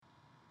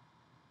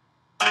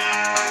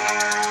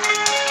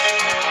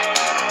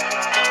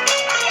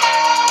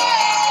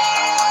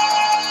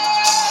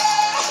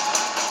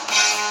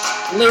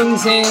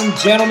Ladies and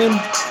gentlemen,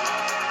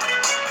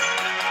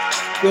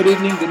 good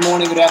evening, good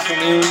morning, good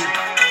afternoon.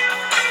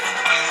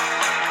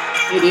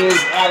 It is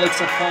Alex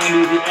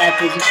Afandi, the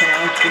Acquisition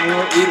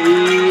Entrepreneur. It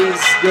is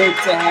good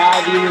to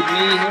have you with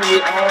me. Here we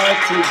are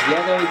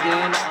together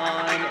again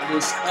on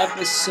this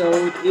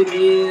episode. It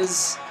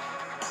is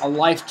a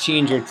life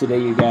changer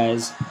today, you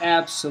guys.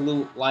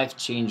 Absolute life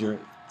changer.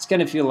 It's going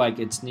to feel like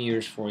it's New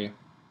Year's for you.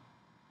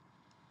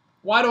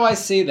 Why do I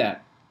say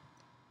that?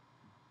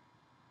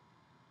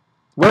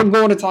 What I'm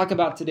going to talk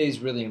about today is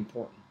really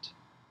important.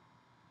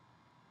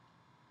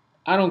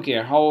 I don't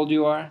care how old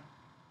you are,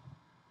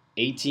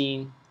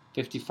 18,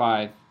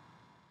 55,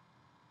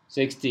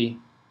 60.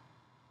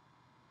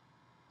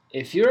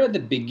 If you're at the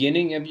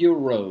beginning of your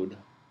road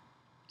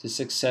to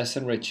success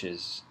and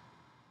riches,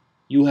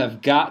 you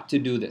have got to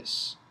do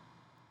this.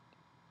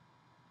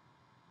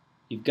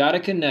 You've got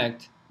to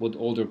connect with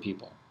older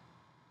people.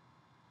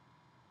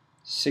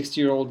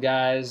 60-year-old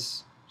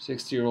guys,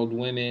 60-year-old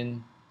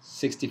women,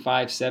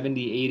 65,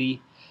 70,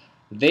 80.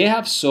 They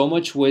have so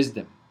much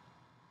wisdom.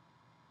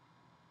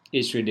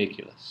 It's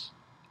ridiculous.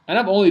 And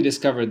I've only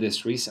discovered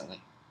this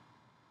recently.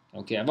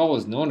 Okay, I've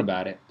always known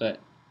about it, but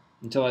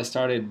until I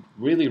started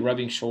really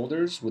rubbing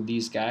shoulders with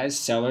these guys,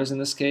 sellers in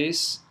this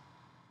case,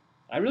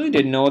 I really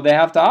didn't know what they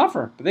have to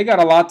offer. But they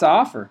got a lot to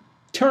offer.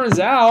 Turns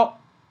out,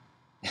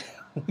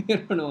 we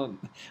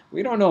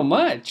don't know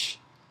much,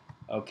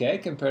 okay,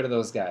 compared to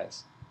those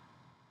guys.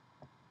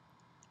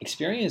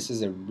 Experience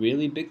is a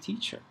really big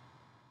teacher.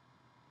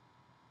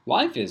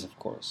 Life is, of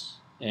course.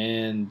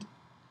 And,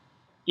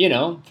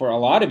 for a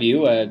lot of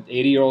you, an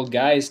 80-year-old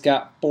guy's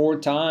got 4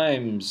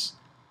 times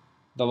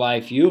the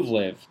life you've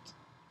lived,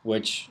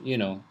 which,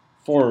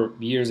 4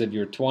 years of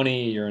your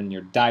 20, you're in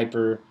your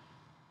diaper.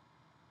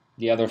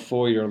 The other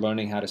 4, you're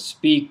learning how to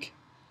speak.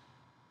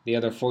 The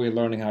other 4, you're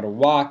learning how to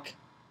walk.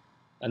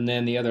 And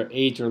then the other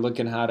 8, you're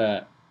looking how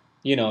to,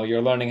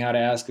 you're learning how to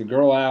ask a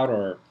girl out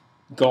or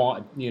go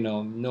on,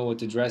 know what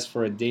to dress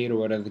for a date or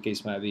whatever the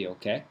case might be,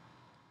 okay?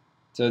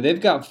 So they've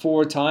got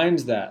 4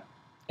 times that,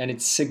 and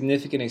it's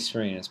significant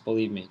experience,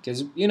 believe me.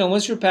 Because,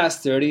 once you're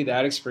past 30,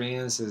 that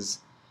experience is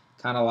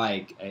kind of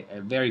like a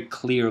very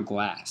clear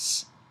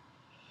glass.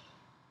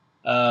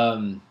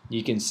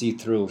 You can see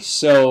through.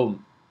 So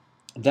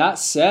that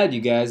said,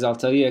 you guys, I'll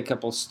tell you a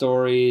couple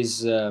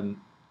stories.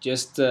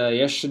 Just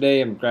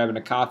yesterday, I'm grabbing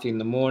a coffee in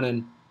the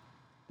morning.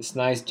 This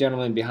nice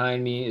gentleman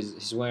behind me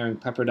is wearing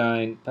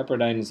Pepperdine.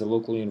 Pepperdine is a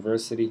local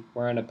university.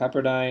 Wearing a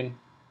Pepperdine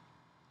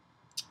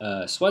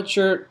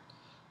sweatshirt.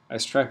 I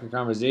strike a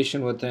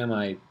conversation with him.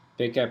 I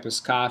pick up his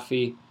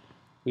coffee.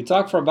 We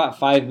talk for about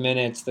 5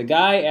 minutes. The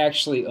guy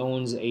actually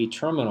owns a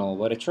terminal.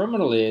 What a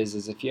terminal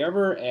is if you're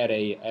ever at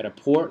a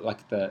port,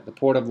 like the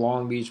Port of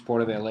Long Beach,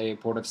 Port of LA,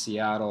 Port of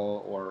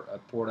Seattle, or a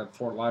Port of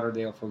Fort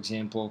Lauderdale, for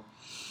example,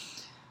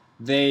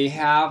 they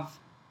have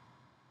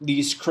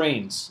these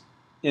cranes.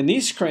 And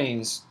these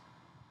cranes,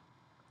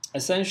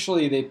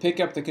 essentially, they pick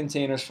up the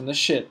containers from the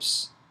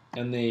ships,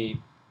 and they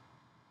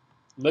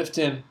lift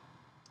him,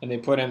 and they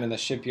put him in the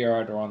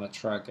shipyard or on the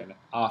truck and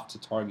off to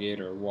Target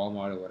or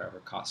Walmart or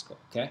whatever, Costco,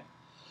 okay?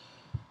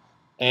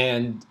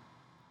 And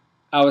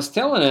I was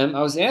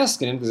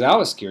asking him, because I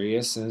was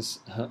curious, since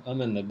I'm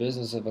in the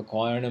business of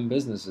acquiring them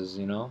businesses,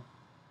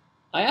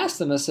 I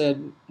asked him, I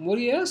said, what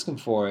do you ask him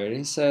for it? And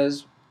he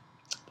says,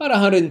 about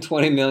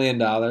 $120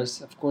 million.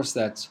 Of course,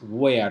 that's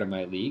way out of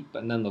my league,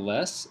 but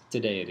nonetheless,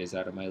 today it is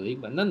out of my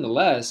league, but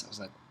nonetheless, I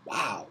was like,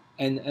 wow.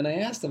 And I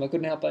asked him, I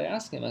couldn't help but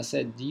ask him, I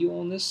said, do you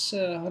own this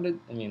he's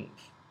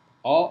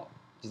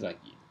like,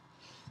 yeah.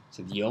 I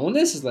said, do you own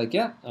this? He's like,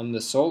 yeah, I'm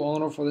the sole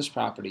owner for this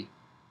property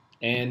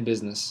and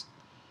business.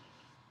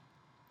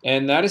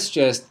 And that is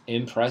just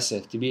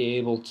impressive to be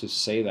able to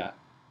say that.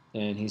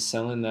 And he's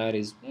selling that.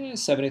 He's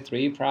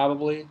 73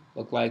 probably,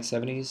 look like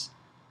 70s,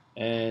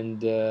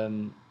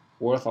 and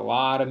worth a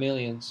lot of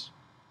millions.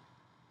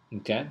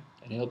 Okay?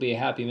 And he'll be a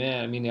happy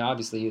man. I mean,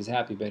 obviously he's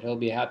happy, but he'll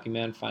be a happy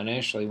man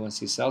financially once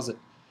he sells it.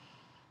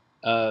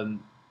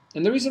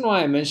 And the reason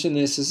why I mention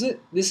this is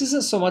this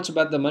isn't so much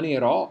about the money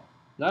at all.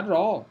 Not at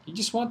all. You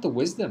just want the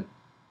wisdom.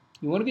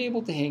 You want to be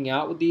able to hang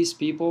out with these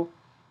people.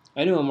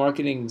 I knew a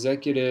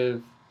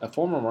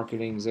former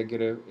marketing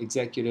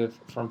executive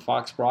from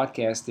Fox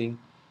Broadcasting,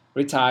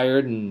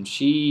 retired, and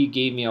she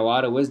gave me a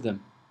lot of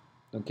wisdom.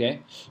 Okay?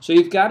 So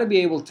you've got to be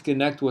able to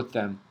connect with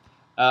them.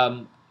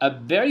 A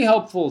very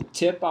helpful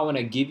tip I want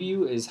to give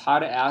you is how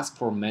to ask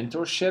for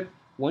mentorship.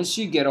 Once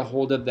you get a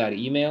hold of that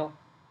email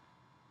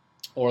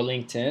or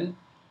LinkedIn,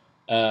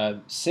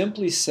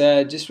 simply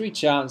said, just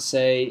reach out and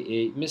say,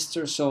 hey,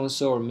 Mr.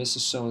 So-and-so or Mrs.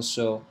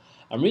 So-and-so,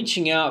 I'm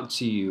reaching out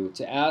to you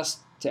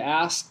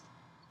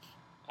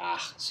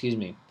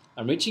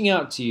I'm reaching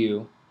out to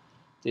you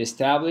to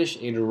establish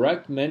a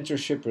direct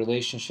mentorship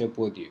relationship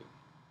with you.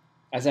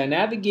 As I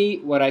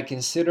navigate what I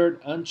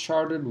considered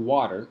uncharted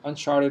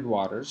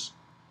waters,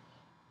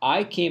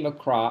 I come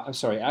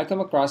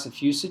across a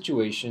few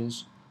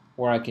situations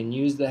where I can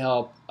use the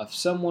help of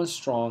someone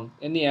strong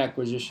in the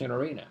acquisition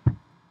arena.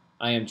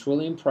 I am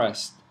truly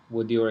impressed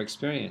with your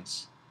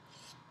experience.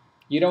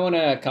 You don't want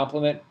to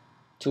compliment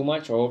too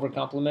much or over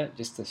compliment,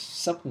 just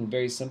something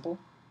very simple.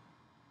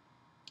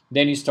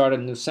 Then you start a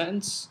new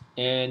sentence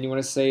and you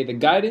want to say, the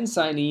guidance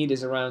I need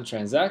is around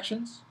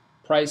transactions,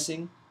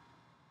 pricing,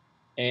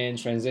 and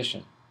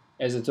transition.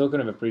 As a token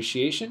of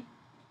appreciation,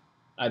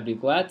 I'd be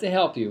glad to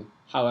help you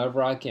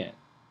however I can.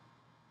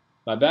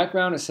 My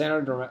background is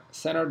centered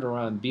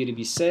around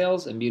B2B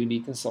sales and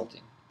B2B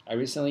consulting. I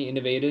recently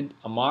innovated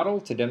a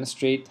model to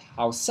demonstrate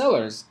how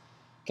sellers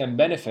can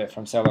benefit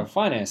from seller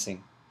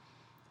financing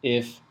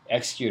if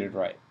executed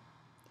right.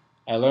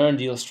 I learned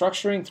deal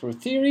structuring through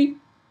theory,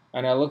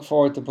 and I look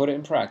forward to put it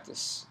in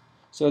practice.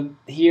 So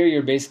here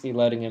you're basically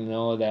letting him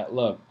know that,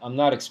 look, I'm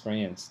not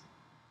experienced.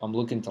 I'm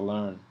looking to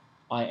learn.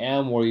 I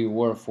am where you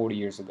were 40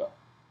 years ago.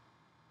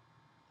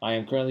 I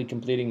am currently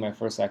completing my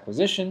first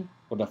acquisition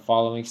with the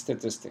following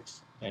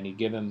statistics. And you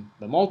give him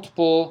the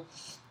multiple,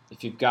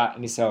 if you've got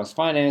any sales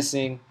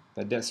financing,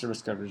 the debt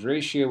service coverage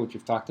ratio, which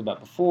we've talked about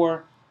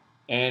before,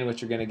 and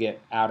what you're going to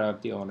get out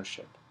of the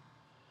ownership.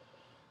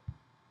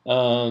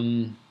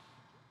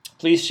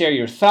 Please share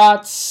your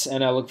thoughts,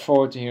 and I look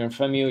forward to hearing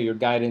from you. Your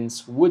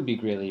guidance would be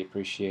greatly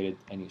appreciated,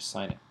 and you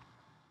sign it.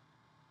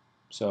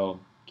 So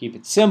keep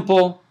it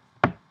simple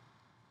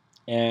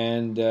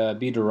and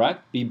be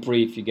direct, be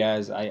brief, you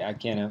guys. I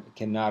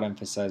cannot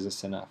emphasize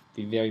this enough.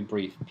 Be very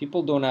brief.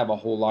 People don't have a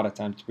whole lot of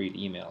time to read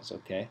emails,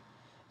 okay?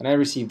 And I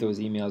receive those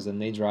emails,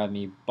 and they drive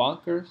me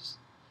bonkers,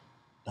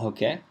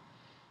 okay?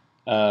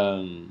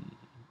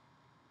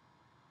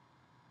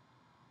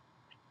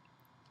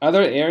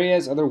 Other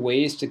areas, other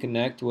ways to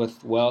connect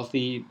with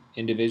wealthy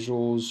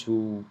individuals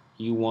who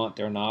you want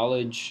their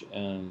knowledge.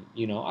 I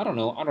don't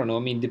know. I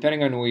mean,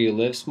 depending on where you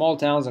live, small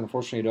towns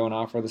unfortunately don't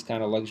offer this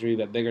kind of luxury,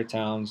 but bigger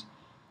towns,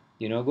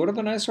 go to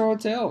the nicer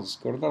hotels,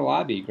 go to the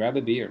lobby, grab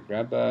a beer,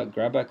 grab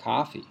a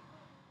coffee,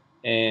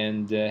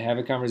 and have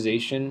a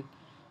conversation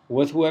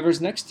with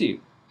whoever's next to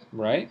you,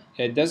 right?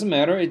 It doesn't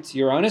matter.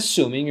 You're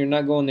unassuming. You're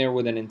not going there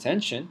with an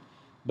intention,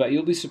 but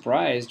you'll be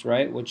surprised,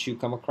 right, what you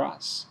come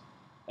across.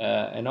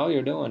 And all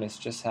you're doing is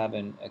just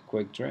having a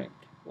quick drink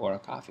or a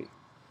coffee,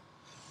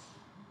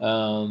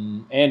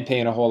 and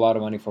paying a whole lot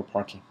of money for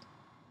parking.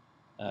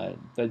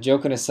 But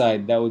joking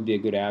aside, that would be a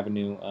good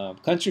avenue.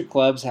 Country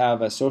clubs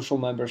have a social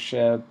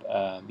membership.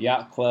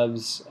 Yacht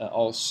clubs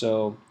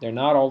also. They're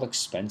not all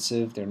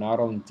expensive.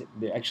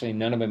 Actually,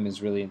 none of them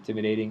is really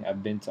intimidating.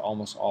 I've been to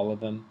almost all of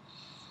them.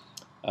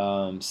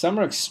 Some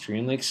are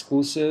extremely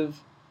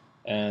exclusive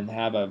and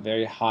have a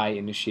very high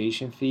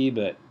initiation fee,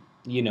 but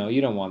you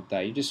don't want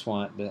that. You just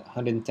want the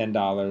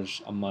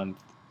 $110 a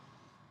month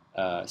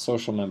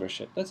social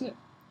membership. That's it.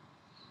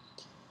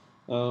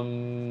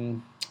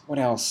 What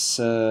else?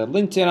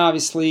 LinkedIn,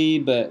 obviously,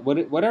 but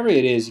whatever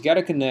it is, you got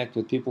to connect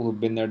with people who've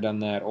been there, done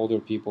that, older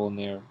people in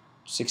their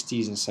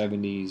 60s and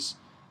 70s,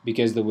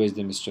 because the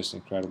wisdom is just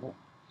incredible.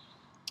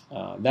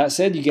 That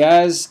said, you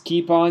guys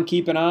keep on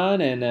keeping on,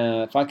 and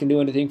if I can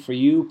do anything for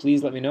you,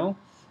 please let me know.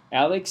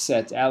 Alex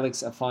at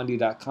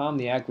alexafandi.com,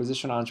 the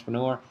acquisition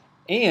entrepreneur.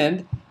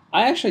 And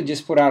I actually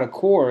just put out a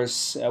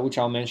course, which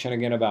I'll mention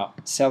again,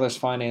 about seller's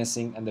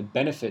financing and the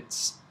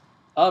benefits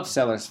of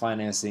seller's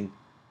financing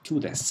to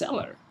the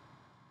seller.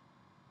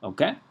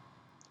 Okay?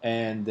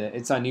 And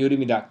it's on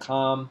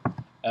udemy.com.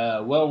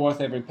 Well worth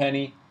every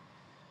penny.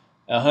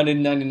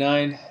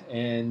 $199.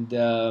 And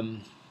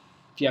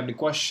if you have any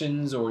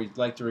questions or you'd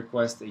like to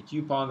request a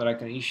coupon that I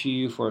can issue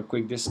you for a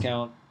quick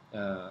discount,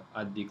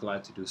 I'd be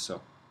glad to do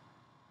so.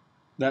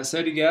 That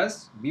said, you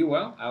guys, be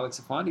well. Alex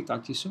Afandi.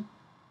 Talk to you soon.